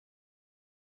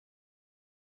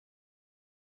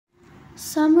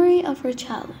Summary of our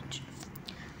challenge.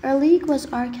 Our league was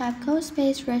RCAP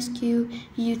CoSpace Rescue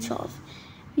U12.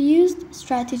 We used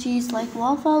strategies like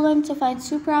wall following to find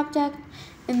super object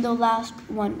in the last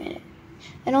 1 minute,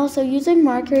 and also using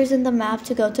markers in the map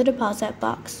to go to the deposit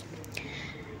box.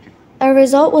 Our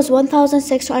result was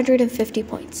 1,650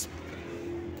 points.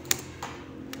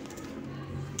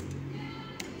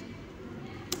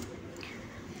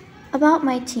 About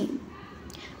my team.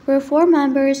 We're 4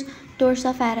 members: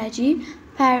 𝗘𝗱 فرجی،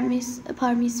 𝗑𝗲𝑪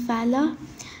𝑨𝑷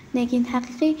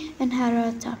𝑰𝒏𝒇𝒍𝒖𝒆💄𝒄𝒅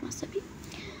𝗓𝗏𝑇𝒂𝒂𝒓𝒄𝒅.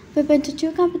 We've been to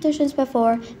 2 competitions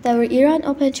before that were Iran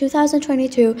Open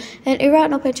 2022 and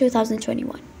Iran Open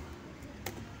 2021.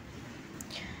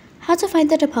 How to find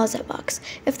the deposit box.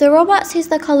 If the robot sees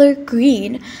the color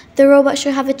green, the robot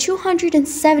should have a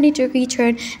 270-degree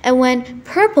turn, and when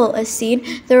purple is seen,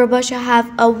 the robot should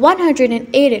have a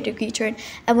 180-degree turn,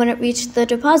 and when it reaches the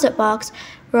deposit box,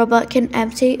 robot can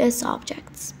empty its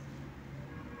objects.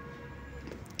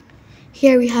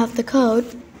 Here we have the code.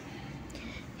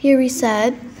 Here we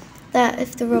said that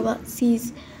if the robot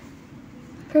sees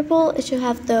purple, it should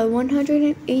have the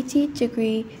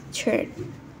 180-degree turn.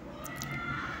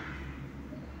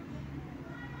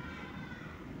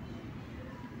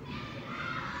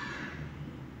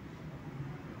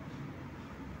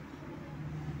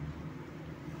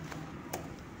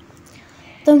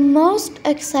 The most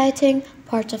exciting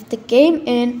part of the game,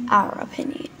 in our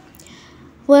opinion.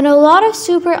 When a lot of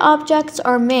super objects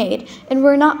are made and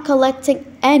we're not collecting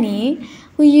any,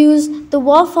 we use the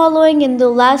wall following in the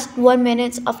last 1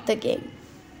 minute of the game.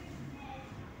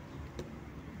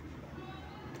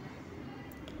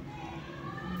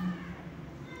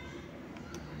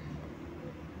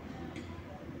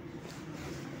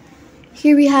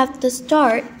 Here we have the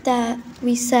start that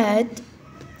we said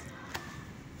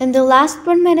in the last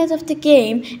 1 minute of the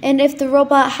game, and if the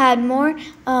robot had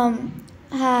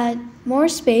more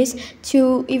space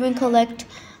to even collect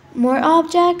more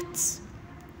objects,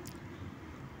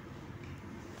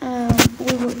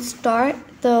 we would start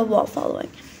the wall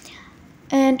following.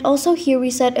 And also here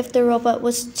we said if the robot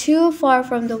was too far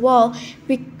from the wall,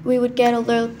 we would get a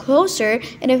little closer,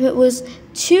 and if it was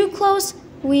too close,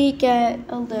 we get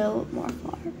a little more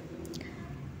far.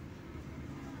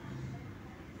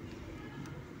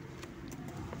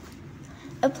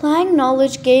 Applying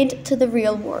knowledge gained to the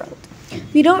real world.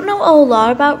 We don't know a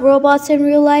lot about robots in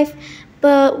real life,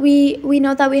 but we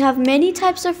know that we have many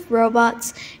types of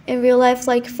robots in real life,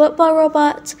 like football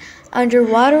robot,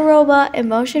 underwater robot,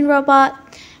 emotion robot,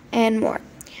 and more.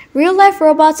 Real life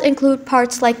robots include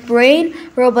parts like brain,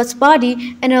 robot's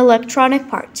body, and electronic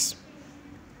parts.